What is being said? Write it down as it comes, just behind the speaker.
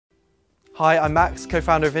Hi, I'm Max,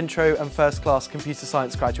 co-founder of Intro and first class computer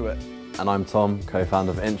science graduate. And I'm Tom,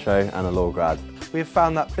 co-founder of Intro and a law grad. We have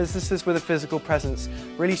found that businesses with a physical presence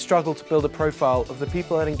really struggle to build a profile of the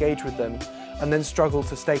people that engage with them and then struggle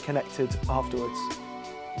to stay connected afterwards.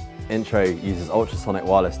 Intro uses ultrasonic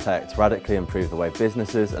wireless tech to radically improve the way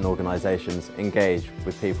businesses and organisations engage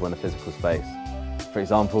with people in a physical space. For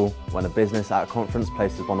example, when a business at a conference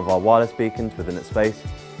places one of our wireless beacons within its space,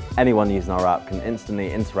 anyone using our app can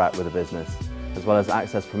instantly interact with the business, as well as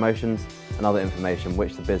access promotions and other information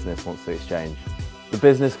which the business wants to exchange. The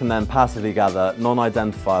business can then passively gather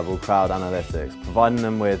non-identifiable crowd analytics, providing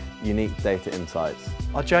them with unique data insights.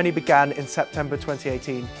 Our journey began in September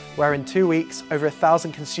 2018, where in 2 weeks, over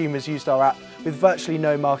 1,000 consumers used our app with virtually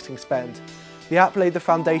no marketing spend. The app laid the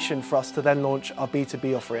foundation for us to then launch our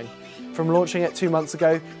B2B offering. From launching it 2 months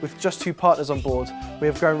ago with just 2 partners on board, we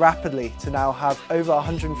have grown rapidly to now have over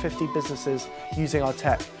 150 businesses using our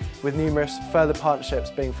tech, with numerous further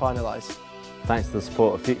partnerships being finalised. Thanks to the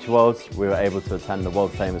support of Future Worlds, we were able to attend the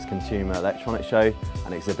world-famous Consumer Electronics Show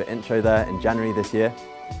and exhibit Intro there in January this year.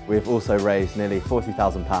 We have also raised nearly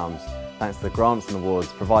 £40,000 thanks to the grants and awards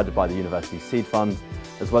provided by the University's Seed Fund,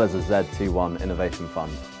 as well as the Z21 Innovation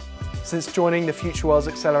Fund. Since joining the Future Worlds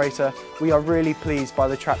Accelerator, we are really pleased by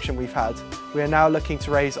the traction we've had. We are now looking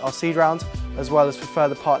to raise our seed round, as well as for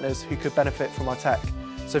further partners who could benefit from our tech.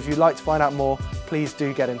 So if you'd like to find out more, please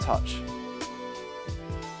do get in touch.